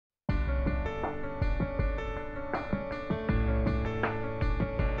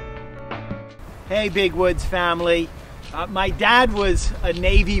Hey, Big Woods family. My dad was a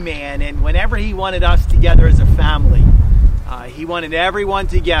Navy man, and whenever he wanted us together as a family, he wanted everyone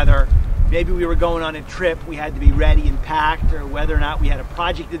together. Maybe we were going on a trip, we had to be ready and packed, or whether or not we had a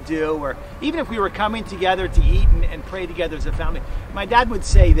project to do, or even if we were coming together to eat and pray together as a family. My dad would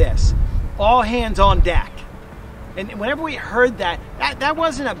say this: all hands on deck. And whenever we heard that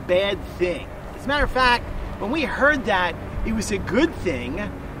wasn't a bad thing. As a matter of fact, when we heard that, it was a good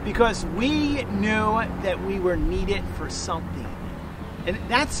thing, because we knew that we were needed for something. And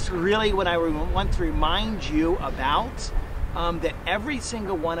that's really what I want to remind you about, that every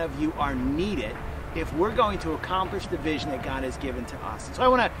single one of you are needed if we're going to accomplish the vision that God has given to us. So I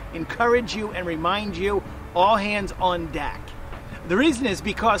want to encourage you and remind you, all hands on deck. The reason is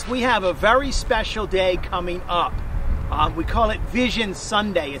because we have a very special day coming up. We call it Vision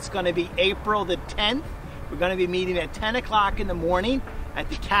Sunday. It's going to be April the 10th. We're going to be meeting at 10 o'clock in the morning at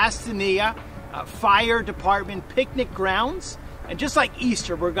the Castanea Fire Department picnic grounds. And just like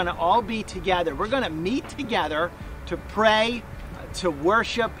Easter, we're going to all be together. We're going to meet together to pray, to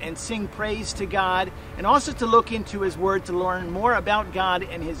worship and sing praise to God, and also to look into His Word to learn more about God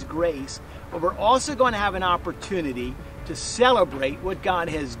and His grace. But we're also going to have an opportunity to celebrate what God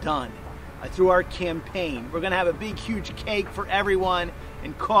has done through our campaign. We're going to have a big, huge cake for everyone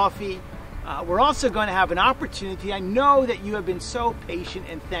and coffee. We're also going to have an opportunity. I know that you have been so patient,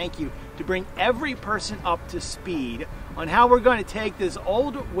 and thank you, to bring every person up to speed on how we're going to take this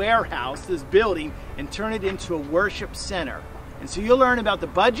old warehouse, this building, and turn it into a worship center. And so you'll learn about the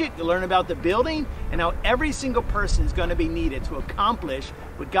budget, you'll learn about the building, and how every single person is going to be needed to accomplish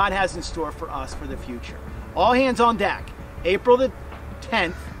what God has in store for us for the future. All hands on deck, April the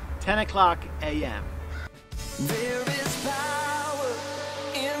 10th, 10 o'clock a.m. There is power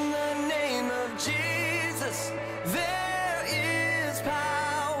in the name of Jesus. There is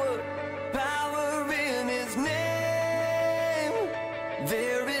power, power in His name.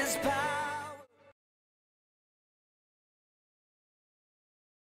 There is power.